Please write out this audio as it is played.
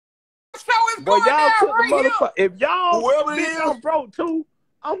Boy, going y'all down took the right motherfucker. If y'all, Whoever it bitch, is. I'm broke too.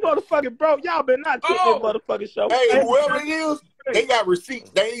 I'm motherfucking broke. Y'all better not take this motherfucking show. Hey, whoever it is, they got receipts.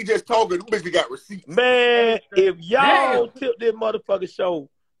 They ain't just talking. Them bitches got receipts. Man, if y'all tip this motherfucking show,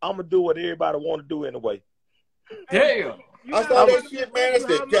 I'm gonna do what everybody want to do anyway. Damn. I saw that shit, man. I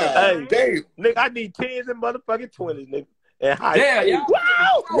said, God damn. Nigga, I need 10s and motherfucking 20s, nigga. And high Damn,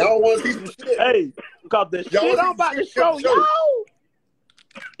 y'all want to see some shit? Hey, cause the shit I'm about to show y'all,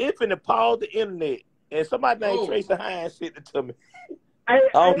 it finna pause the internet. And somebody named Tracy Hines sent it to me. I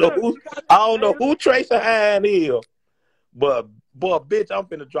don't know who Tracy Hines is, but boy, bitch, I'm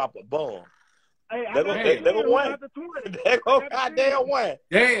finna drop a bomb. Hey, they go one. They go goddamn one.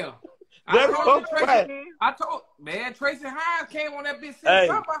 Damn. I told man, Tracy Hines came on that bitch saying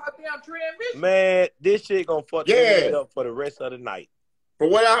something about her damn transmission. Man, this shit gonna fuck that up for the rest of the night. For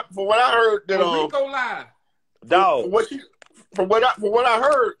what I heard that Rico live. Dog. From what I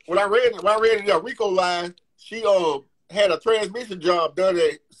heard, when I read it in Rico line, she had a transmission job done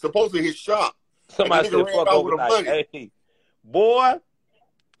at supposedly his shop. Somebody said fuck over night. Hey, boy.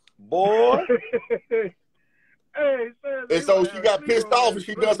 Hey, and so she got pissed off and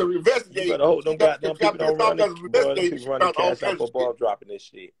she does some investigating. You better hope them goddamn people don't run the cash out for bomb dropping this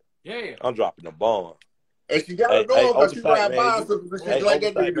shit. Yeah. I'm dropping the bomb. And she got to know because she ride bicycles and shit like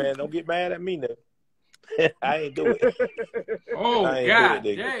that. Man, don't get mad at me now. I ain't do it. Oh, God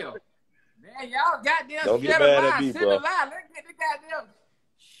damn. Man, y'all goddamn don't get mad at me, bro. Let's get the goddamn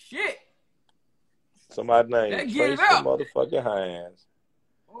shit. Somebody named Tracy motherfucking Hines.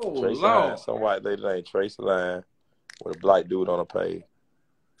 Oh, Tracy Lord. Hines. Some white lady named Tracy Line with a black dude on the page.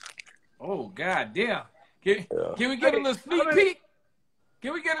 Oh, God damn. Can we get a little sneak peek?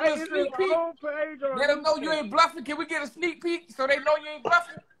 Can we get a little sneak peek? Let them know you ain't bluffing. Can we get a sneak peek so they know you ain't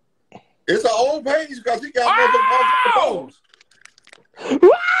bluffing? It's an old page because he got motherfucking phones.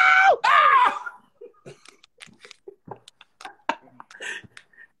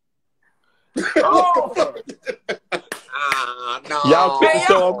 No. Y'all took the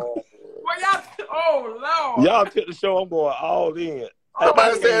show. Lord. Y'all took the show. I'm going all in.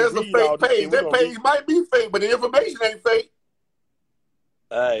 Somebody said it's a fake page. That page might be fake, but the information ain't fake.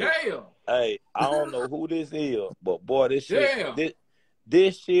 Hey, I don't know who this is, but boy, this shit,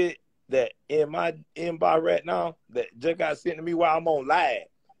 this shit that in my inbox right now that just got sent to me while I'm on live.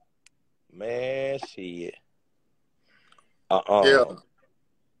 Man, shit. Yeah.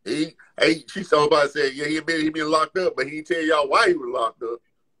 She saw somebody say, he admitted he been locked up, but he didn't tell y'all why he was locked up.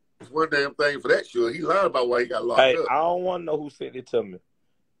 It's one damn thing for that sure. He lied about why he got locked up. I don't want to know who sent it to me,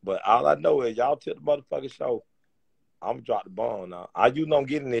 but all I know is y'all took the motherfucking show. I'm gonna drop the bomb now. I usually don't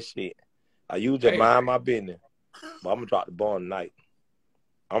get in this shit. I usually mind my business, but I'm gonna drop the bomb tonight.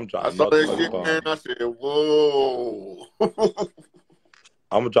 I'm dropping. I saw that shit, bomb. Man. I said, whoa.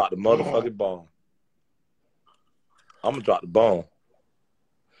 I'm gonna drop the motherfucking bomb. I'm gonna drop the bomb.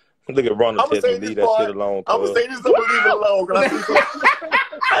 Look at Ronald telling me leave that shit alone. I'm gonna say this, I'm gonna leave it alone.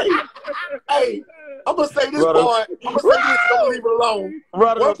 Hey, I'm gonna say this part. I'm gonna leave it alone.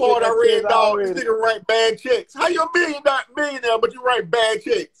 One part I read, dog, this nigga write bad checks. How you a millionaire, but you write bad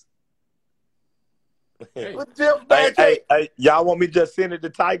checks? Hey, y'all want me to just send it to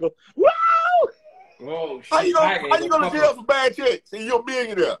Tiger? Wow! Whoa, how you gonna jail for bad checks and you're a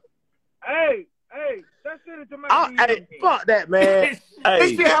millionaire? Hey, let's send it to my hey, fuck that, man.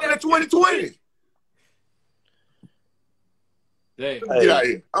 This shit happened in 2020. Get out of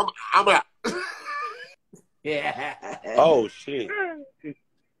here. I'm out. Yeah. Oh shit.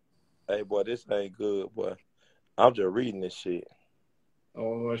 Hey boy, this ain't good, boy. I'm just reading this shit.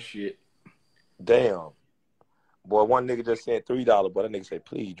 Oh shit. Damn. Boy, one nigga just said $3, but that nigga say,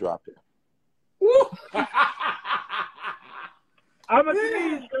 please drop it. How much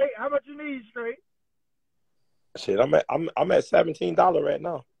you need straight? Shit, I'm at $17 right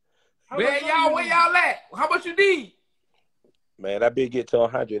now. Man, where y'all at? How much you need? Man, that bitch get to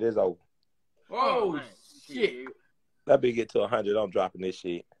 100, it's over. Oh shit. That bitch get to 100, I'm dropping this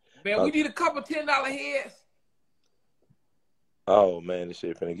shit. Man, we need a couple $10 heads. Oh man, this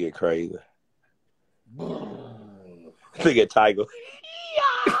shit finna get crazy. Look at Tiger.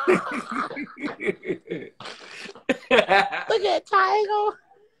 Look at Tiger.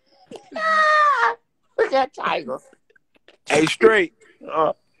 Look at Tiger. Hey, straight.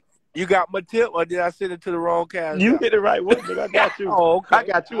 You got my tip, or did I send it to the wrong cash? You hit it right one, nigga. I got you. Oh, okay. I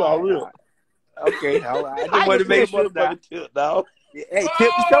got you all real. Okay, all right. I just wanted to make sure that. Tip, dog. Hey, tip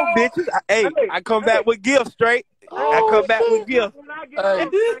the show, bitches. I come back with gifts, straight. I come back with gifts.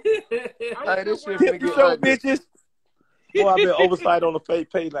 Hey, this shit tip the show, bitches. Boy, I've been oversight on the fake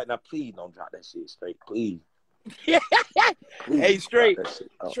page. Like, now, please don't drop that shit straight, please. Hey, straight.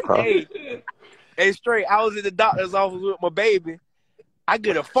 Hey, straight. I was in the doctor's office with my baby. I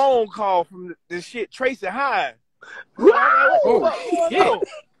get a phone call from this shit, Tracy Hines. Oh, shit.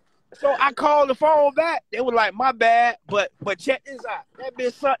 So I called the phone back. They were like, my bad, but check this out. That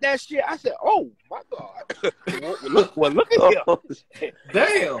bitch sucked that shit. I said, oh, my God. look at him.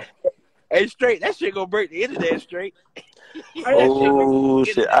 Damn. Hey, straight, that shit gonna break the internet straight. Oh,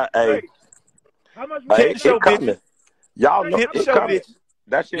 shit. Hey. How much Hey, it's coming. Y'all know it's coming. Bitch.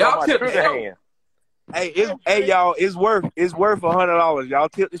 That shit on my trigger hand. Hey, y'all, it's worth $100. Y'all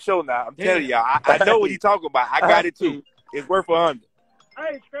tip the show now. I'm telling y'all. I know what you talking about. I got it too. It's worth 100.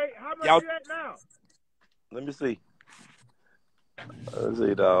 Hey, straight, how much you at now? Let me see. Let's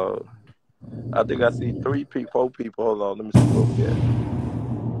see, dog. I think I see 4 people. Hold on. Let me see where we at.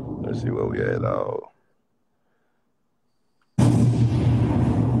 Let's see where we at, dog.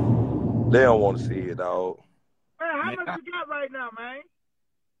 They don't want to see it, dog. Man, how much you got right now, man?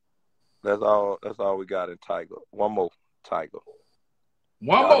 That's all we got in Tiger. One more, Tiger.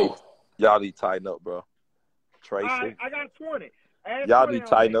 One more. Y'all need to tighten up, bro. Tracy. All right, I got 20. Y'all need to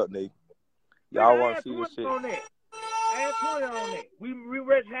tighten up, nigga. Y'all want to see this shit. On that. Add 20 on that. We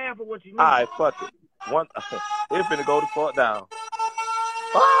rich half of what you need. All right, fuck it. It's finna go the fuck down.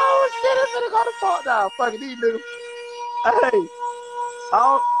 Oh, shit, it's finna go the fuck down. Fuck it, these niggas. Hey.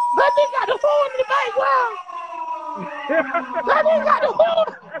 Oh, that nigga got the horn in the background. That nigga got the horn.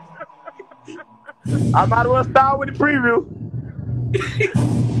 I might as well start with the preview.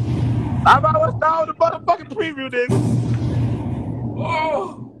 I might as well start with the motherfucking preview, nigga.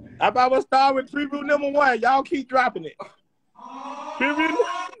 Oh. I might as well start with preview number 1. Y'all keep dropping it. Preview.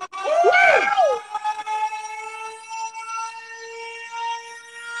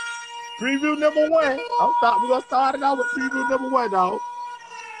 Preview number 1. We're gonna start it out with preview number 1, dog.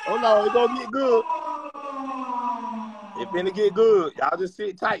 Oh no, it's gonna get good. It finna get good. Y'all just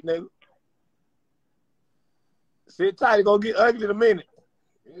sit tight, nigga. Sit tight. It's gonna get ugly in a minute.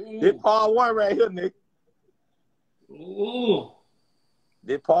 This part 1 right here, nigga. Ooh.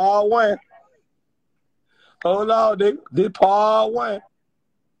 This part 1. Hold on, nigga. This part 1.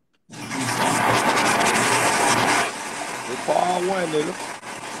 This part 1, nigga.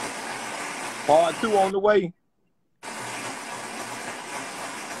 Part 2 on the way.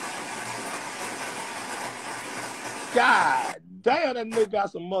 God damn, that nigga got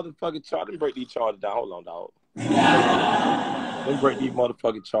some motherfucking charge. Let me break these charges down. Hold on, dog. Let me break these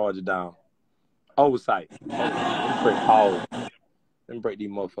motherfucking charges down. Oversight. Let me break pause. Let me break these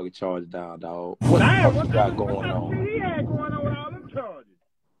motherfucking charges down, dog. What the fuck you got going on? What he had going on with all them charges?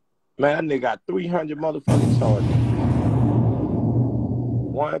 Man, that nigga got 300 motherfucking charges.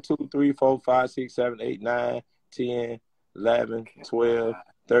 1, 2, 3, 4, 5, 6, 7, 8, 9, 10, 11, 12,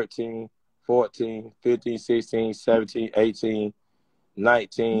 13, 14, 15, 16, 17, 18,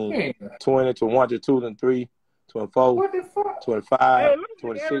 19, 20, 21, 22, 23, 24, 25,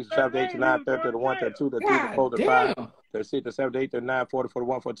 26, 27, 28, 29, 30, 31, 32, 33, 34, 35, 36, 37, 38, 39, 40,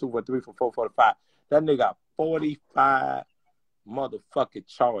 41, 42, 43, 44, 45. That nigga got 45 motherfucking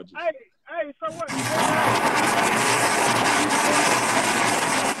charges. Hey, so what?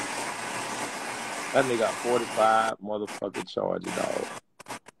 That nigga got 45 motherfucking charges, dog.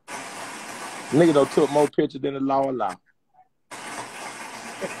 Nigga done took more pictures than the law allow.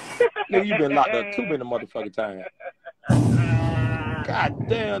 Nigga, you been locked up too many motherfucking times. God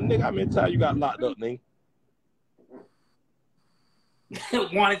damn, nigga, how many times you got locked up, nigga?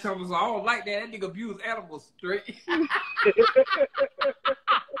 One time was all like that. That nigga abused animals straight.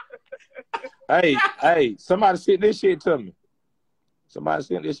 Hey, somebody send this shit to me. Somebody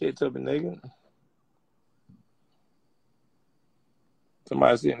send this shit to me, nigga.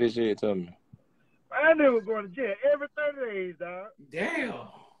 Somebody send this shit to me. I knew we were going to jail every 30 days, dog.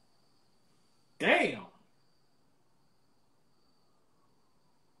 Damn.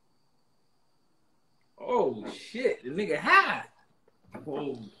 Oh, shit. The nigga high.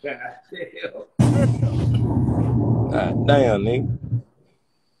 Oh, God damn. God damn, nigga.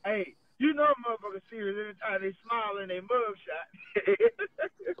 Hey, you know motherfuckers serious anytime they smile in their mugshot.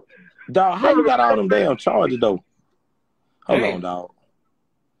 Dog, how you got all them damn charges, though? Hold on, dog.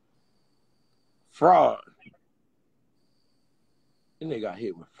 Fraud. This nigga got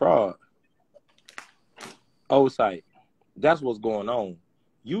hit with fraud. Oversight. That's what's going on.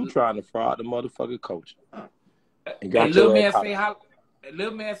 You trying to fraud the motherfucking coach. And little man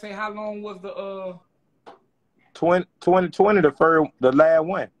say how long was the 2020 the last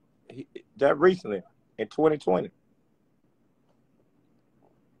one. That recently in 2020.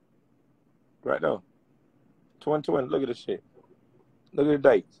 Right there. 2020. Look at this shit. Look at the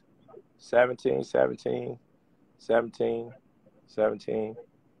dates. 17, 17.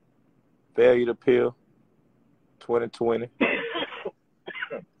 Failure to appeal, 2020.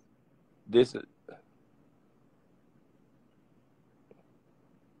 This is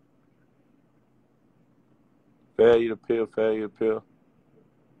failure to appeal.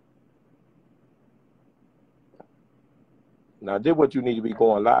 Now, this what you need to be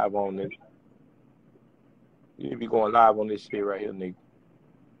going live on, nigga. You need to be going live on this shit right here, nigga.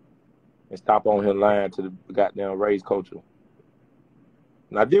 And stop on here lying to the goddamn race culture.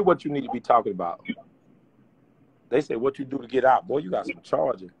 Now, this what you need to be talking about. They say, what you do to get out? Boy, you got some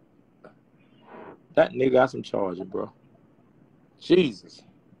charging. That nigga got some charging, bro. Jesus.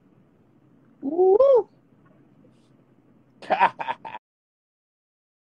 Woo!